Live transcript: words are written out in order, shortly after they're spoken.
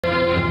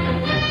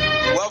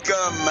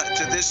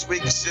this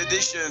week's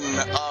edition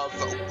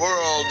of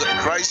World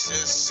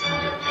Crisis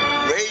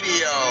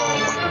Radio.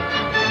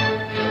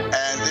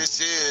 And this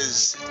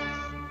is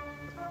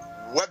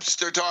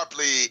Webster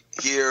Tarpley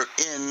here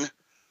in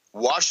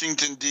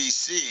Washington,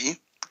 D.C.,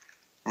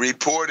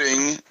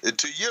 reporting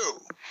to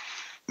you.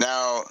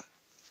 Now,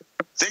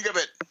 think of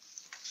it,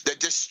 the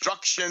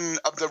destruction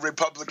of the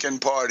Republican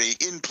Party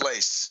in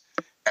place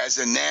as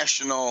a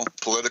national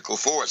political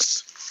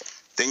force.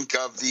 Think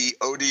of the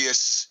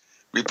odious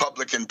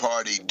Republican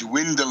Party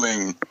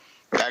dwindling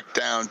back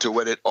down to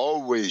what it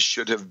always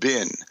should have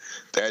been.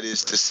 That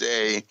is to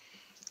say,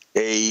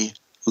 a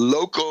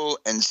local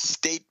and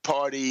state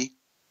party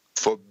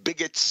for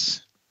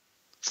bigots,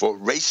 for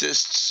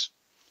racists,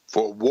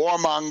 for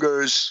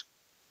warmongers,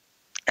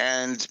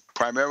 and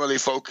primarily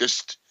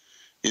focused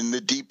in the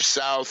Deep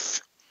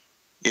South,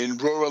 in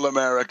rural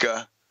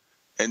America,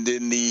 and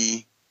in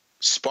the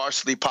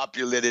sparsely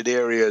populated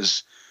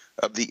areas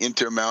of the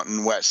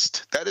Intermountain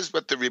West. That is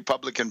what the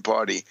Republican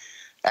Party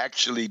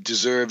actually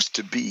deserves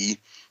to be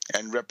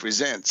and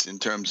represents in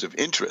terms of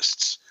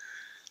interests.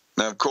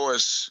 Now, of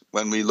course,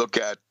 when we look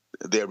at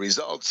their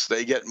results,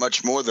 they get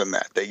much more than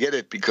that. They get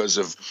it because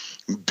of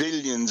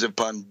billions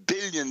upon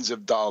billions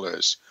of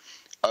dollars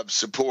of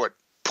support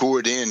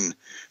poured in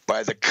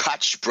by the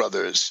Koch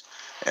brothers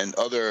and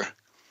other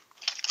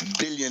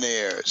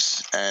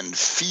billionaires and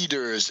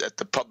feeders at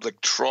the public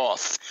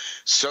trough,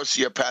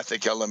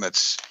 sociopathic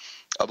elements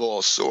of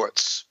all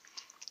sorts.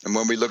 And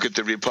when we look at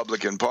the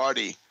Republican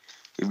Party,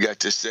 we've got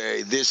to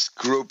say this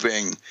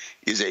grouping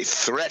is a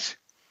threat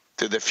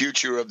to the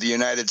future of the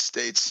United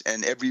States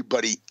and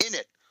everybody in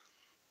it.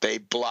 They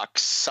block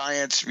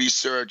science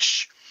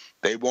research.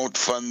 They won't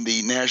fund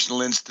the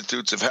National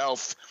Institutes of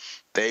Health.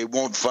 They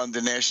won't fund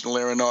the National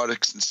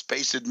Aeronautics and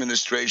Space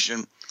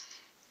Administration.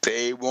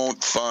 They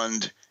won't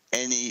fund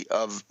any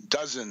of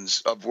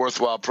dozens of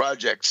worthwhile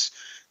projects.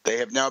 They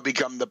have now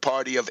become the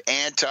party of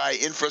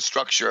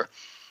anti-infrastructure.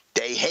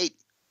 They hate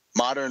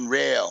modern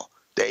rail.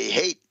 They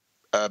hate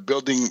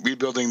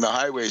rebuilding the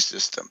highway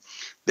system.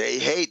 They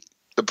hate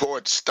the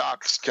ports,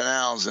 docks,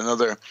 canals, and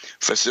other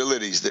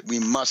facilities that we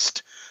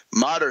must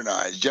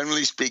modernize.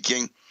 Generally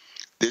speaking,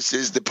 this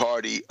is the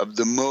party of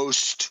the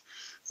most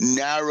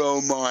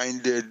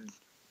narrow-minded,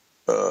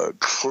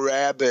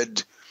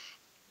 crabbed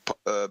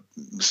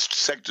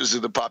sectors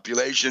of the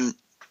population,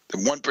 the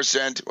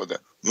 1% or the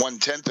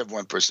 1/10 of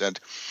 1%.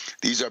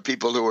 These are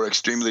people who are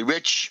extremely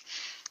rich.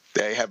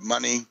 They have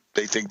money.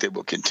 They think they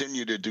will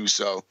continue to do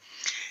so.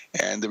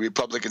 And the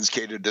Republicans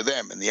cater to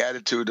them. And the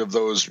attitude of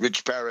those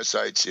rich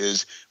parasites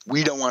is,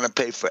 we don't want to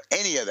pay for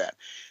any of that.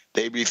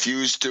 They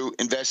refuse to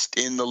invest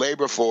in the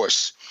labor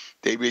force.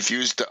 They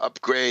refuse to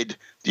upgrade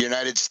the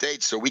United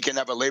States so we can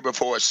have a labor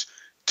force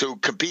to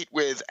compete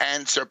with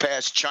and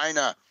surpass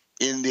China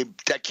in the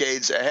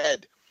decades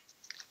ahead.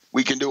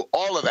 We can do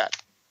all of that,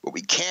 but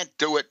we can't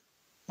do it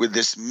with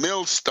this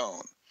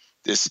millstone,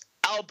 this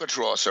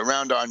albatross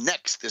around our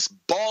necks, this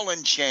ball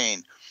and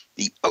chain,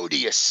 the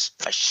odious,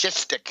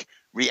 fascistic,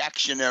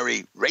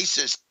 reactionary,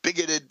 racist,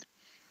 bigoted,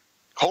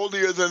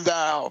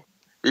 holier-than-thou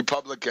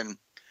Republican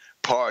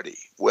Party.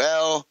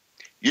 Well,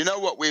 you know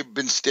what we've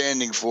been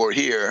standing for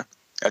here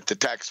at the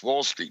Tax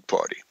Wall Street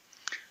Party.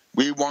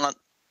 We want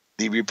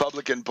the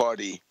Republican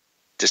Party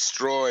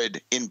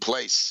destroyed in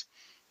place,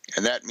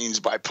 and that means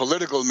by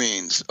political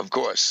means, of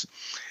course.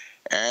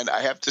 And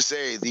I have to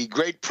say, the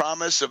great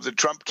promise of the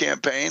Trump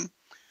campaign,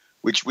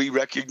 which we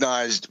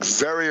recognized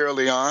very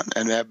early on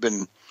and have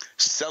been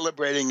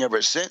celebrating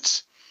ever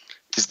since,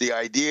 is the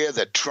idea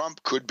that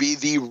Trump could be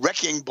the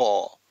wrecking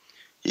ball.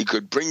 He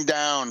could bring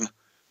down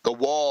the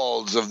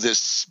walls of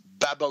this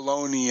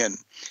Babylonian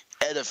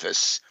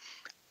edifice.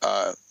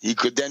 He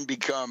could then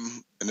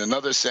become, in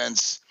another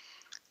sense,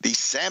 the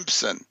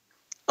Samson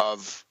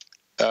of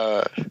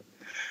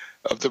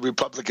the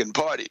Republican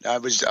Party.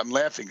 I'm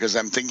laughing because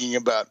I'm thinking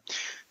about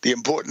the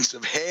importance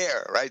of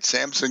hair, right?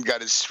 Samson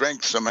got his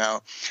strength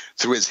somehow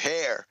through his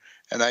hair.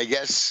 And I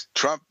guess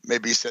Trump may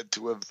be said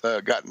to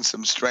have gotten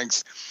some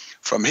strength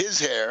from his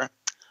hair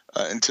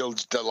until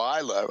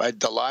Delilah, right?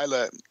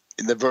 Delilah,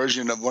 in the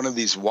version of one of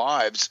these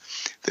wives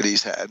that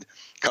he's had,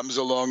 comes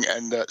along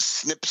and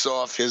snips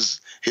off his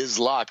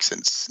locks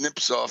and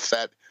snips off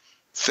that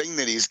thing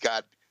that he's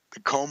got,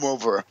 the comb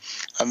over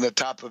on the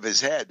top of his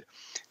head.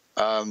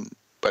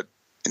 But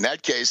in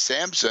that case,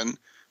 Samson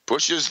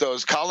pushes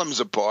those columns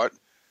apart,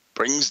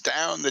 brings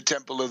down the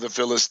temple of the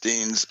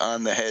Philistines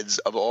on the heads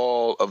of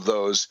all of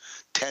those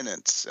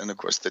tenants. And, of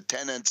course, the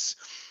tenants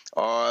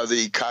are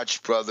the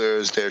Koch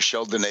brothers, they're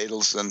Sheldon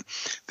Adelson,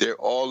 they're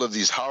all of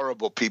these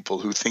horrible people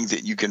who think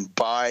that you can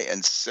buy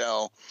and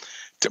sell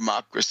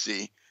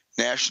democracy,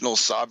 national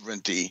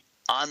sovereignty,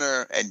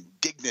 honor, and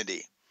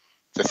dignity,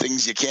 the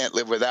things you can't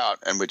live without,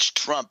 and which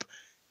Trump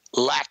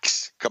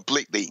lacks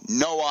completely.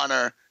 No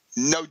honor,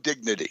 no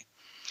dignity.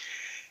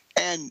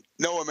 And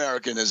no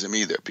Americanism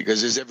either,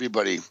 because as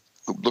everybody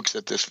who looks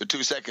at this for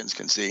 2 seconds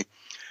can see,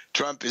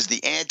 Trump is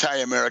the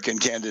anti-American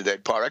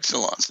candidate par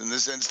excellence, in the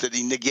sense that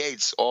he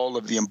negates all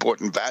of the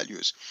important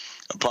values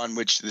upon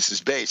which this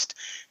is based.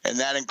 And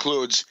that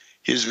includes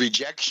his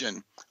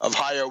rejection of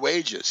higher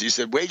wages. He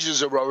said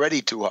wages are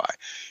already too high.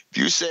 If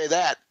you say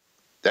that,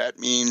 that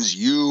means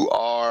you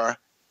are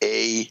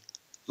a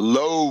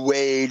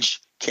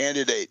low-wage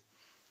candidate.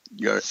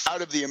 You're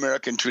out of the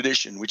American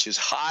tradition, which is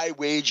high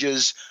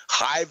wages,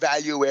 high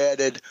value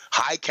added,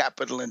 high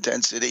capital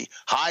intensity,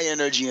 high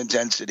energy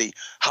intensity,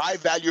 high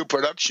value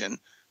production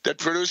that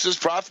produces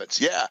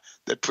profits. Yeah,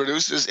 that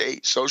produces a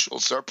social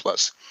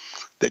surplus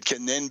that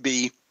can then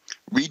be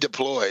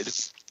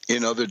redeployed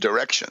in other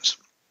directions.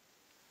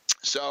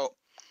 So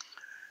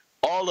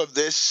all of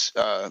this,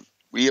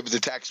 we have the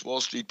Tax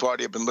Wall Street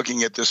Party have been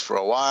looking at this for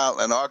a while,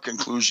 and our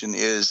conclusion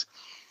is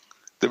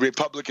the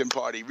Republican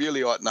Party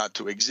really ought not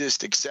to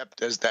exist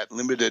except as that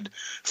limited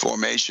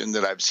formation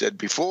that I've said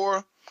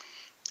before.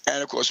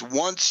 And, of course,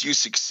 once you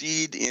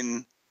succeed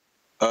in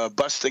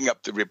busting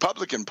up the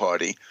Republican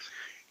Party,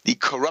 the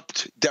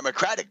corrupt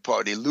Democratic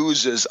Party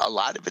loses a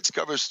lot of its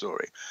cover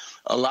story,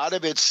 a lot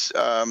of its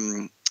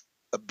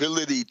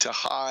ability to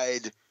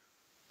hide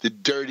the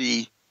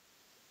dirty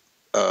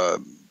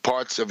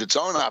parts of its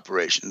own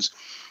operations.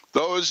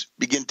 Those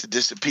begin to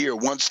disappear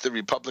once the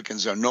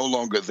Republicans are no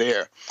longer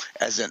there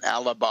as an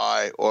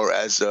alibi or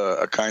as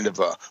a kind of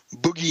a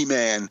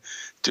boogeyman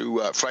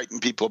to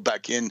frighten people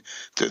back in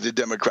to the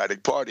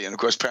Democratic Party. And, of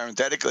course,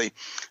 parenthetically,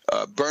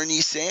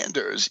 Bernie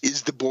Sanders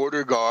is the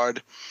border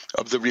guard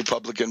of the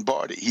Republican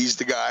Party. He's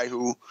the guy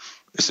who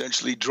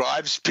essentially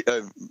drives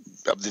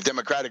of the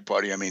Democratic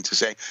Party, I mean to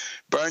say.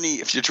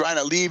 Bernie, if you're trying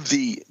to leave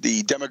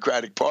the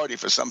Democratic Party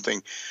for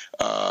something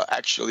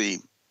actually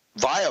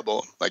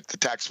viable, like the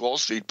Tax Wall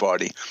Street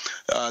Party,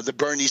 the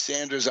Bernie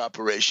Sanders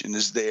operation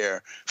is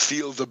there.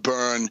 Feel the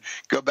burn,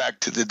 go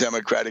back to the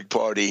Democratic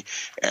Party,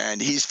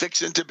 and he's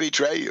fixing to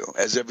betray you,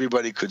 as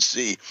everybody could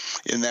see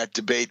in that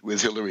debate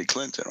with Hillary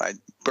Clinton, right?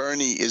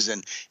 Bernie is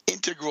an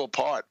integral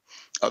part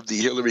of the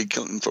Hillary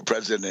Clinton for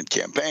president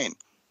campaign.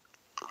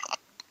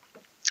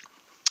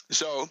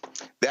 So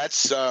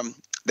that's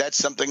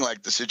something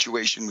like the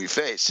situation we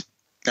face.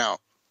 Now,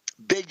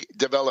 big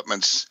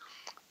developments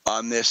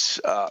on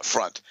this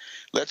front.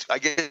 I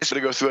guess we're going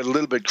to go through it a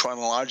little bit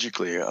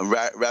chronologically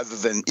rather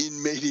than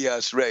in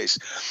medias res.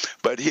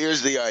 But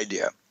here's the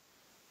idea.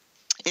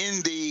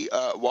 In the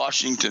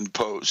Washington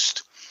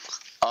Post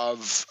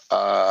of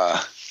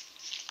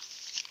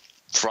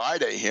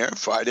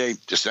Friday,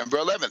 December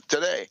 11th,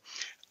 today,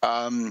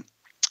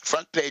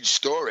 front page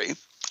story,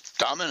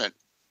 dominant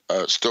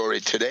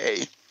story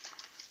today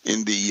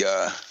in the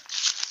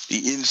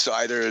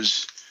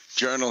Insider's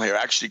Journal here,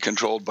 actually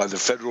controlled by the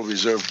Federal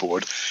Reserve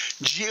Board.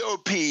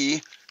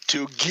 GOP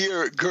to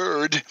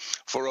gird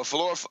for a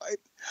floor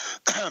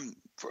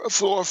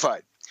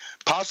fight.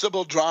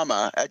 Possible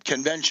drama at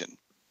convention.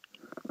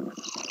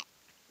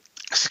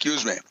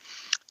 Excuse me.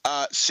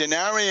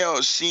 Scenario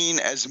seen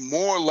as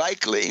more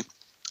likely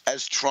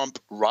as Trump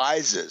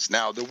rises.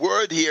 Now, the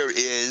word here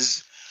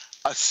is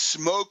a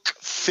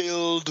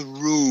smoke-filled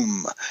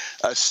room.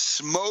 A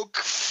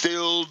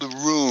smoke-filled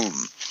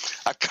room.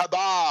 A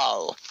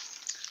cabal.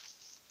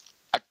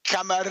 A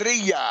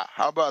camarilla,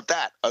 how about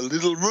that? A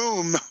little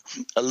room,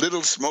 a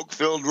little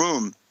smoke-filled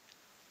room.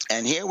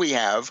 And here we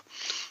have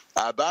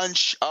a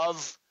bunch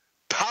of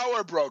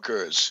power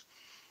brokers.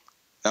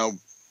 Now, in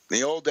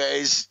the old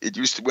days, it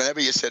used to,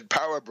 whenever you said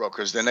power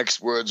brokers, the next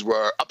words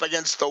were up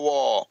against the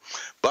wall.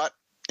 But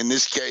in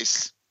this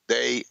case,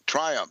 they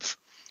triumph,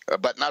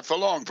 but not for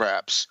long,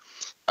 perhaps.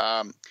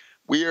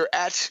 We are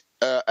at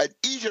an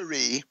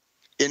eatery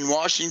in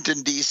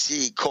Washington,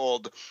 D.C.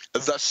 called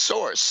The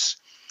Source,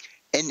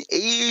 an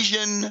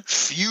Asian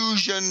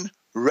fusion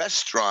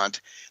restaurant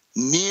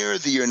near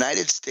the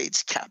United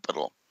States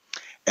Capitol.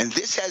 And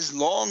this has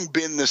long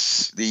been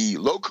the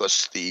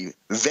locus, the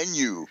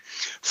venue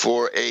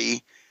for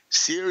a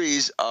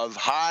series of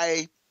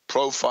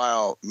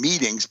high-profile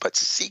meetings, but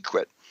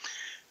secret,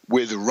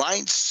 with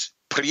Reince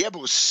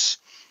Priebus,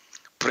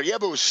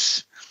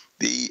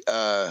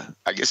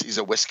 I guess he's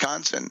a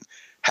Wisconsin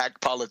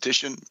hack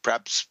politician,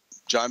 perhaps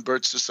John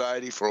Birch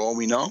Society, for all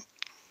we know.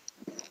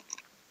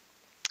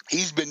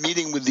 He's been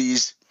meeting with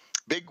these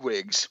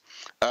bigwigs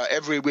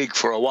every week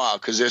for a while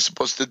because they're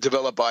supposed to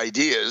develop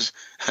ideas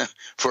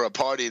for a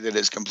party that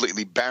is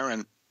completely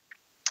barren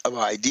of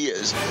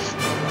ideas.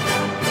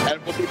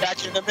 And we'll be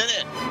back in a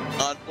minute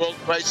on World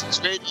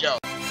Crisis Radio.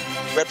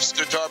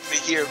 Webster Tarpley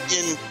here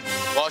in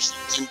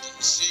Washington,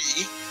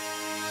 D.C.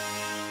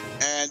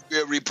 And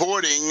we're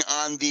reporting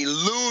on the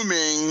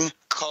looming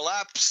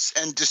collapse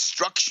and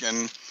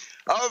destruction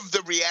of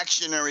the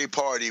reactionary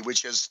party,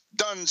 which has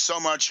done so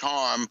much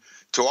harm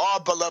to our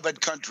beloved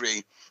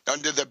country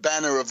under the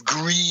banner of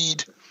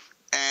greed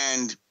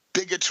and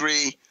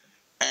bigotry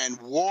and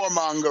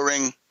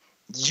warmongering,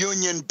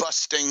 union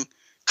busting,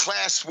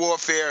 class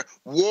warfare,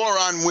 war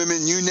on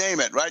women, you name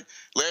it, right?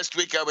 Last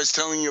week I was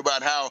telling you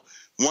about how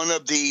one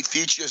of the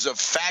features of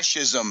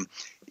fascism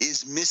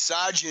is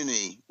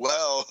misogyny.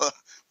 Well,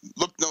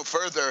 look no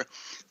further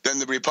than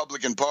the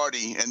Republican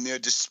Party and their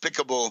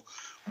despicable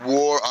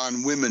war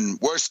on women.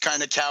 Worst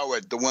kind of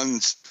coward, the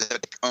ones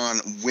that on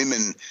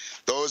women.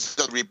 Those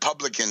are the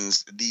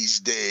Republicans these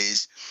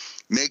days.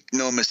 Make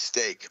no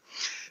mistake.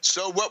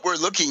 So what we're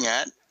looking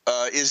at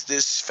is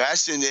this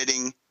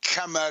fascinating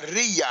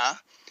camarilla,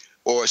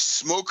 or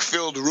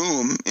smoke-filled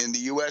room in the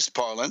U.S.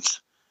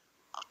 parlance.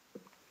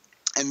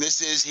 And this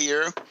is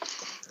here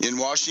in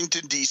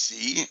Washington,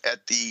 D.C.,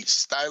 at the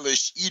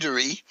stylish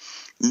eatery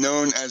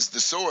known as The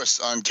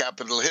Source on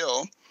Capitol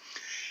Hill.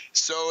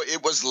 So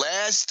it was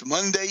last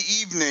Monday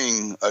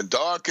evening, a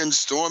dark and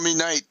stormy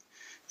night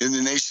in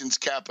the nation's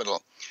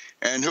capital.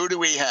 And who do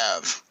we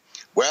have?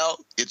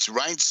 Well, it's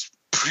Reince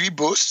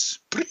Priebus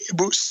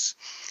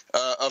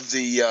of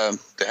the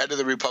head of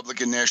the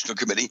Republican National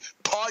Committee,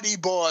 party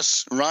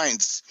boss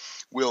Reince,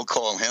 we'll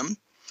call him.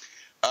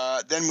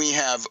 Then we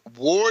have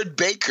Ward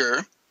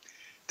Baker,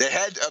 the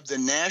head of the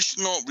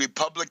National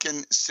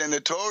Republican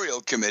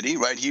Senatorial Committee,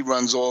 right? He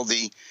runs all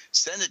the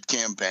Senate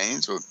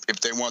campaigns, or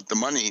if they want the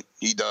money,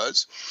 he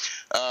does.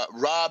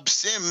 Rob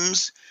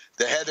Sims,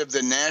 the head of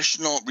the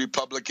National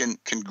Republican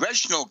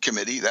Congressional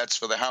Committee, that's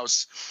for the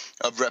House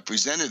of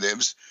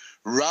Representatives.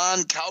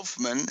 Ron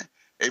Kaufman,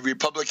 a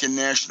Republican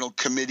National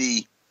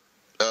Committee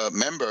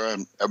member,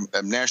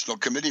 a National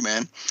Committee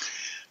man,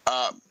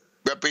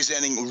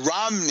 representing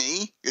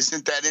Romney.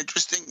 Isn't that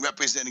interesting?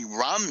 Representing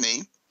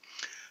Romney.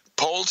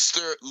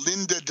 Pollster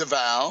Linda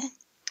DeVal.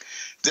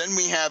 Then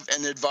we have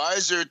an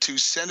advisor to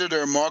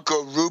Senator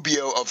Marco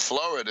Rubio of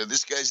Florida.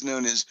 This guy's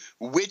known as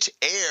Whit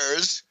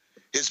Ayers.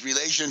 His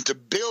relation to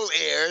Bill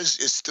Ayers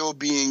is still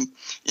being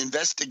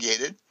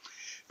investigated.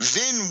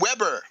 Vin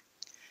Weber.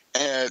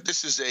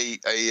 This is a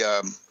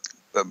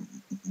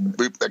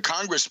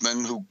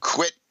congressman who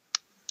quit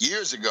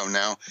years ago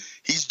now.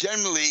 He's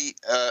generally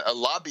a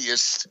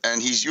lobbyist,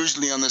 and he's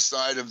usually on the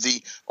side of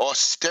the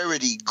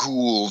austerity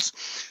ghouls.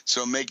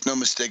 So make no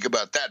mistake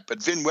about that.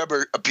 But Vin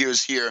Weber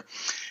appears here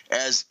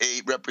as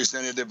a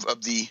representative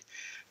of the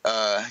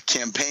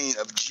campaign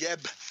of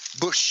Jeb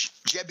Bush,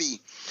 Jebby.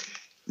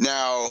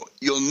 Now,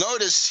 you'll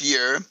notice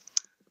here,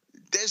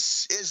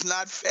 this is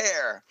not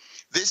fair.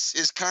 This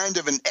is kind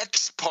of an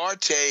ex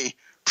parte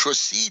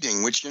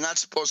proceeding, which you're not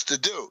supposed to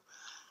do.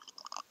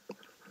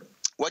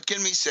 What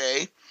can we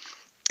say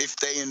if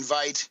they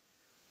invite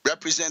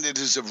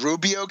representatives of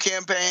Rubio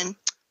campaign,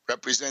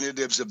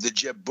 representatives of the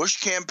Jeb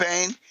Bush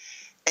campaign,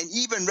 and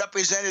even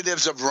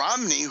representatives of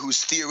Romney,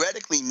 who's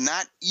theoretically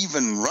not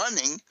even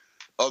running,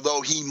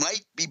 although he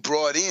might be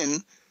brought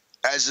in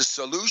as a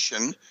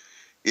solution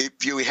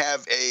if you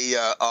have a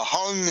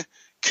hung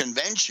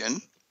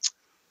convention.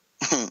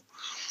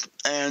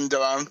 And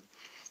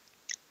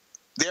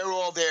they're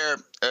all there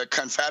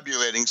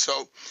confabulating.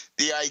 So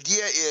the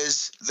idea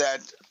is that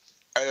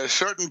at a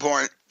certain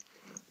point,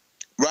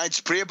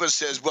 Reince Priebus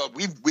says, well,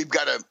 we've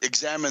got to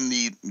examine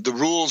the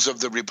rules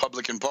of the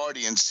Republican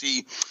Party and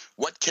see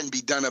what can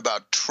be done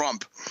about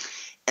Trump.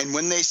 And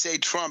when they say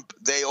Trump,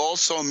 they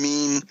also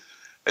mean,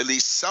 at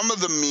least some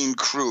of them mean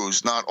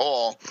Cruz, not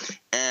all,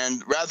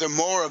 and rather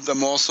more of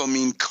them also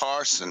mean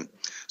Carson.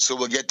 So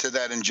we'll get to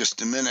that in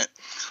just a minute.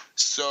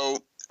 So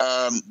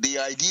the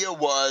idea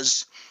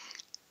was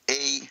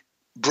a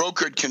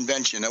brokered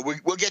convention. Now,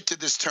 we'll get to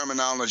this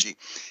terminology.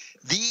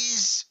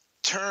 These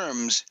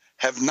terms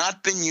have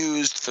not been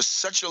used for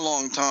such a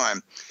long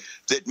time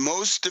that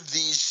most of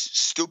these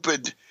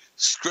stupid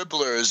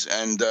scribblers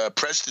and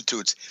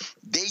prostitutes,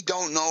 they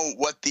don't know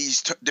what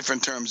these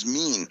different terms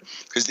mean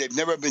because they've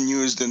never been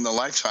used in the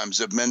lifetimes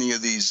of many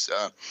of these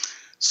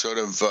sort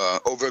of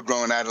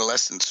overgrown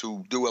adolescents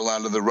who do a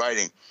lot of the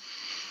writing.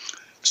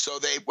 So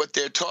what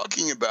they're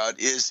talking about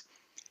is,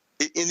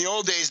 in the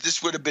old days,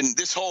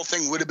 this whole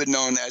thing would have been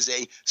known as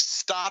a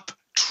Stop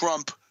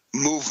Trump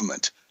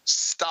movement.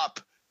 Stop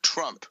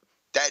Trump.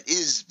 That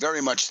is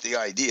very much the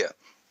idea.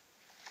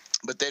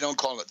 But they don't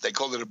call it. They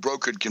call it a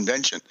brokered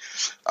convention,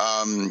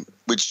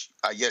 which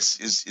I guess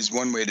is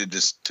one way to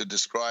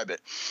describe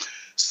it.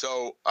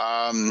 So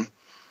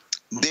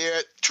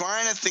they're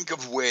trying to think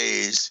of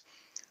ways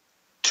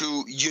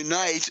to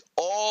unite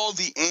all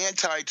the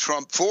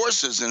anti-Trump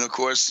forces, and of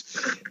course,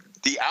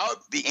 the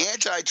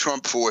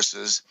anti-Trump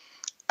forces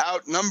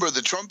outnumber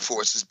the Trump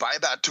forces by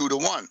about 2 to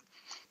 1,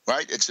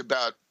 right? It's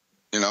about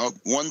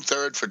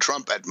 1/3 for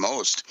Trump at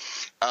most,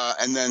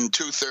 and then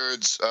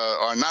 2/3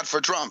 are not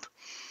for Trump.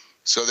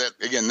 So that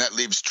again, that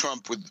leaves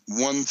Trump with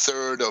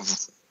 1/3 of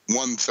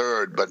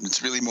 1/3, but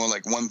it's really more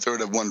like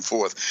 1/3 of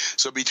 1/4.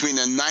 So between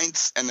a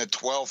 9th and a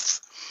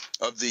 12th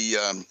of the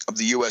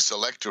U.S.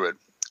 electorate,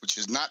 which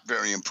is not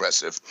very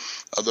impressive,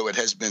 although it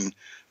has been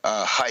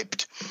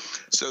hyped.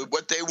 So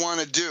what they want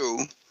to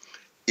do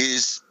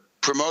is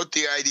promote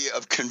the idea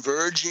of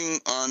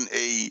converging on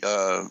a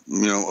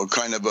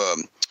kind of a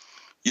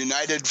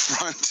united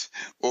front,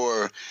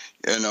 or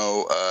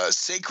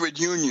sacred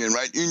union,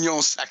 right? Union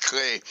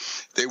sacrée.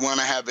 They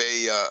want to have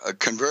a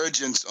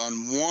convergence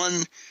on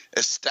one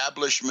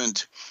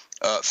establishment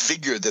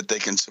figure that they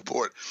can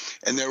support,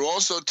 and they're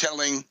also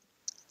telling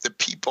the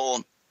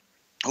people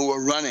who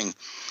are running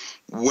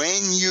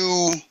when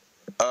you,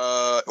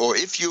 or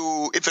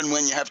if and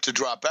when you have to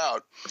drop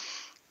out,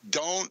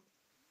 don't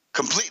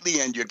completely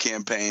end your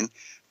campaign,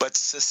 but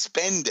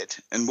suspend it.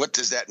 And what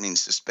does that mean,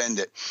 suspend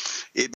it? It